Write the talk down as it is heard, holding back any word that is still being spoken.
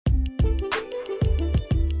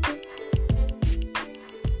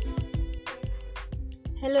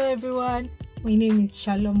Hello everyone, my name is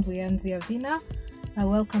Shalom Vuyanziavina.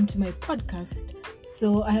 Welcome to my podcast.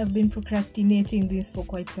 So I have been procrastinating this for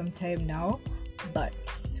quite some time now, but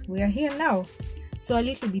we are here now. So a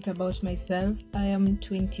little bit about myself. I am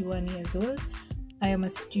 21 years old. I am a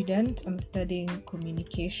student. I'm studying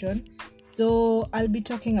communication. So I'll be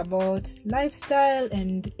talking about lifestyle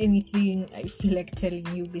and anything I feel like telling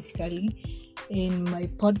you basically in my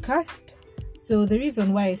podcast. So the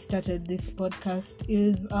reason why I started this podcast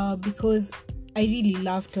is because I really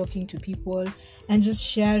love talking to people and just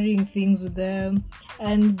sharing things with them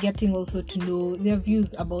and getting also to know their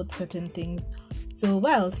views about certain things. So,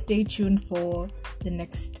 stay tuned for the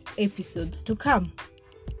next episodes to come.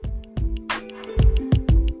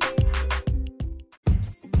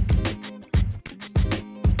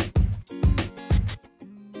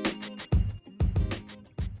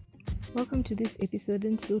 Welcome to this episode,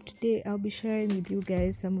 and so today I'll be sharing with you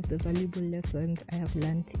guys some of the valuable lessons I have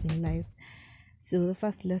learned in life. So the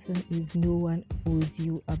first lesson is no one owes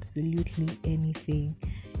you absolutely anything.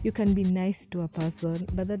 You can be nice to a person,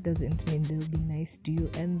 but that doesn't mean they'll be nice to you,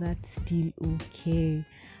 and that's still okay.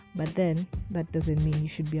 But then that doesn't mean you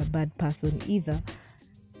should be a bad person either.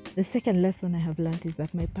 The second lesson I have learned is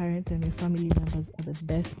that my parents and my family members are the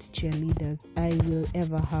best cheerleaders I will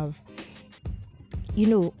ever have. You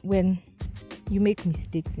know, when you make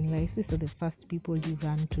mistakes in life, these are the first people you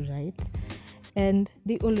run to, right? And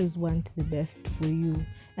they always want the best for you.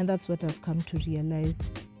 And that's what I've come to realize.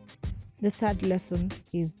 The third lesson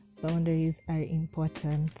is boundaries are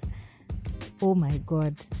important. Oh my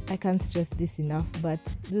God, I can't stress this enough. But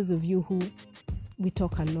those of you who we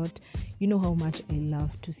talk a lot, you know how much I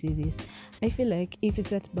love to say this. I feel like if you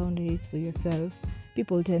set boundaries for yourself,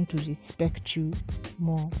 people tend to respect you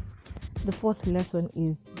more. The fourth lesson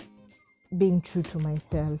is being true to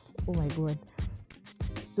myself. Oh my God.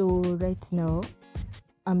 So right now,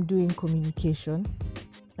 I'm doing communication.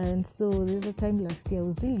 And so there's a time last year I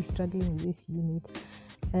was really struggling with this unit.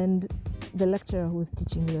 And the lecturer who was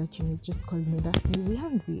teaching me that unit just called me and asked me,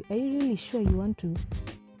 Vihanzi, are you really sure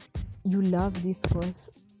you love this course,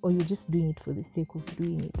 or you're just doing it for the sake of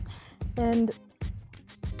doing it? And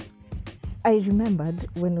I remembered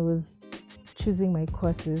when I was choosing my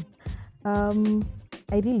courses,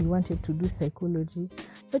 I really wanted to do psychology,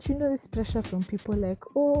 but you know this pressure from people like,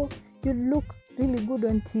 oh, you look really good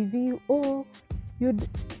on TV, or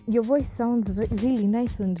your voice sounds really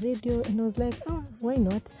nice on radio, and I was like, oh, why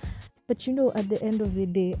not? But you know, at the end of the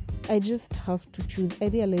day, I just have to choose. I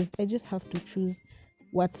realized I just have to choose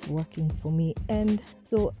what's working for me. And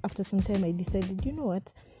so after some time, I decided, you know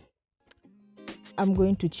what, I'm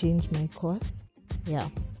going to change my course. Yeah.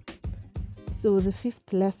 So the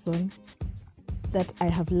fifth lesson that I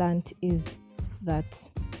have learned is that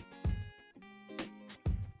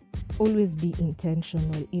always be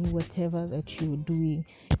intentional in whatever that you're doing.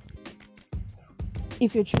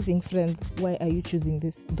 If you're choosing friends, why are you choosing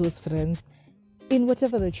those friends? In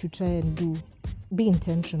whatever that you try and do, be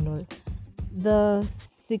intentional. The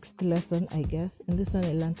sixth lesson, I guess, and this one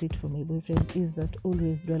I learned it from my boyfriend, is that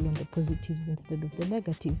always dwell on the positives instead of the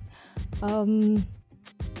negatives.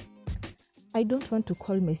 I don't want to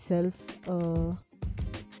call myself a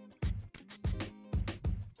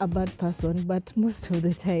bad person, but most of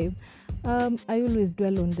the time I always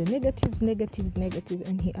dwell on the negatives.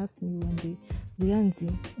 And he asked me one day,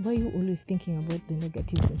 Vianzi, why are you always thinking about the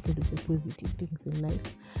negatives instead of the positive things in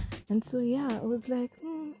life? And so I was like,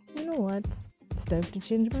 you know what, it's time to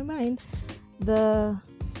change my mind. The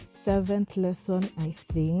seventh lesson, I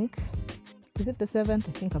think, is it the seventh?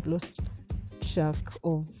 I think I've lost track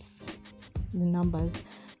of the numbers.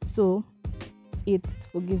 So it's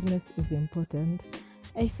forgiveness is important.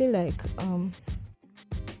 I feel like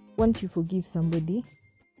once you forgive somebody,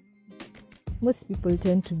 most people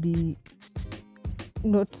tend to be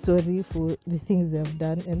not sorry for the things they've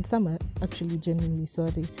done, and some are actually genuinely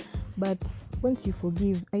sorry. But once you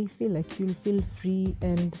forgive, I feel like you'll feel free,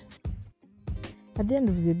 and at the end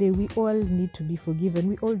of the day, we all need to be forgiven.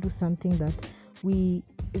 We all do something that we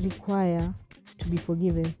require to be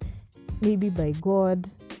forgiven, maybe by God,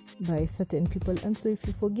 by certain people. And so if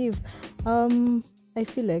you forgive, I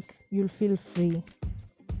feel like you'll feel free.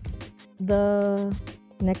 The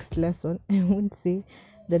next lesson, I won't say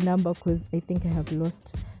the number because I think I have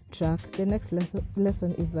lost track. The next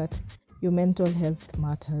lesson is that your mental health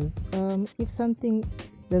matters. If something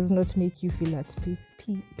does not make you feel at peace,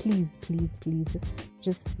 please,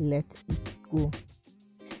 just let it go.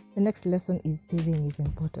 The next lesson is saving is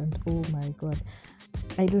important. Oh my God.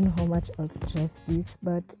 I don't know how much I'll stress this,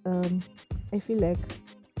 but I feel like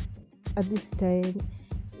at this time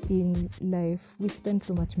in life, we spend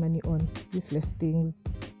so much money on useless things,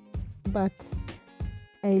 but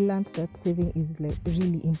I learned that saving is like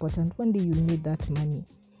really important. One day you'll need that money.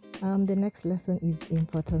 The next lesson is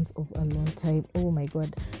importance of alone time. Oh my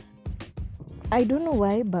god. I don't know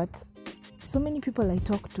why, but so many people I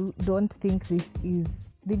talk to don't think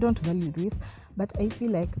they don't value this, but I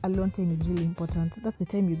feel like alone time is really important. That's the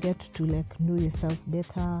time you get to like know yourself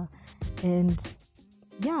better, and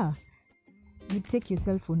yeah, you take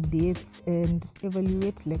yourself on dates and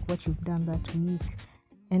evaluate like what you've done that week.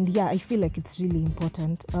 And yeah, I feel like it's really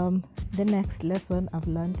important. The next lesson I've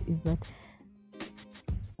learned is that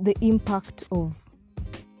the impact of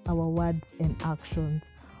our words and actions.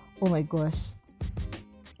 Oh my gosh,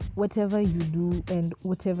 whatever you do and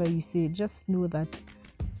whatever you say, just know that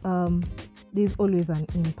there's always an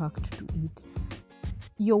impact to it.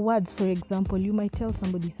 Your words, for example, you might tell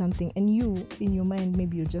somebody something and you in your mind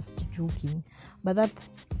maybe you're just joking, but that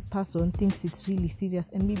person thinks it's really serious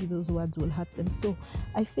and maybe those words will hurt them. So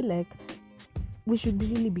I feel like we should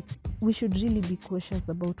really be cautious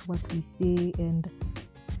about what we say and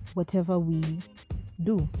whatever we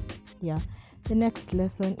do. Yeah. The next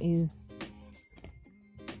lesson is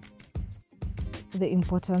the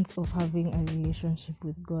importance of having a relationship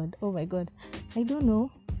with God. Oh my god, I don't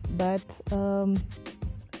know, but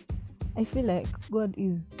I feel like God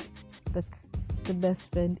is the best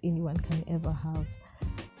friend anyone can ever have.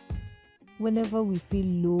 Whenever we feel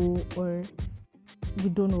low or we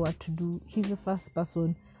don't know what to do, he's the first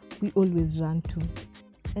person we always run to.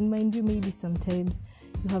 And mind you, maybe sometimes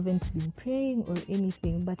you haven't been praying or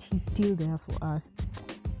anything, but he's still there for us.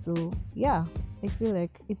 So yeah, I feel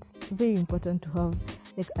like it's very important to have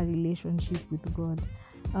like a relationship with God.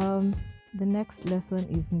 The next lesson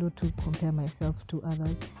is not to compare myself to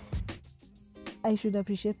others. I should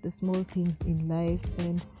appreciate the small things in life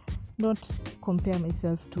and not compare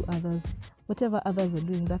myself to others. Whatever others are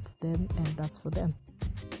doing, that's them and that's for them.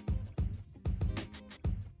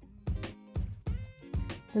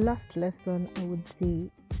 The last lesson I would say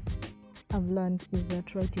I've learned is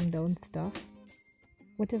that writing down stuff,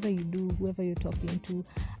 whatever you do, whoever you're talking to,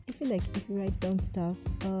 I feel like if you write down stuff,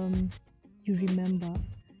 you remember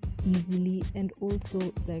easily, and also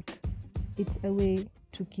like it's a way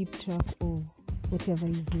to keep track of whatever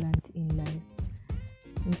you've learned in life.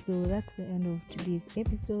 And so that's the end of today's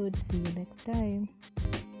episode. See you next time.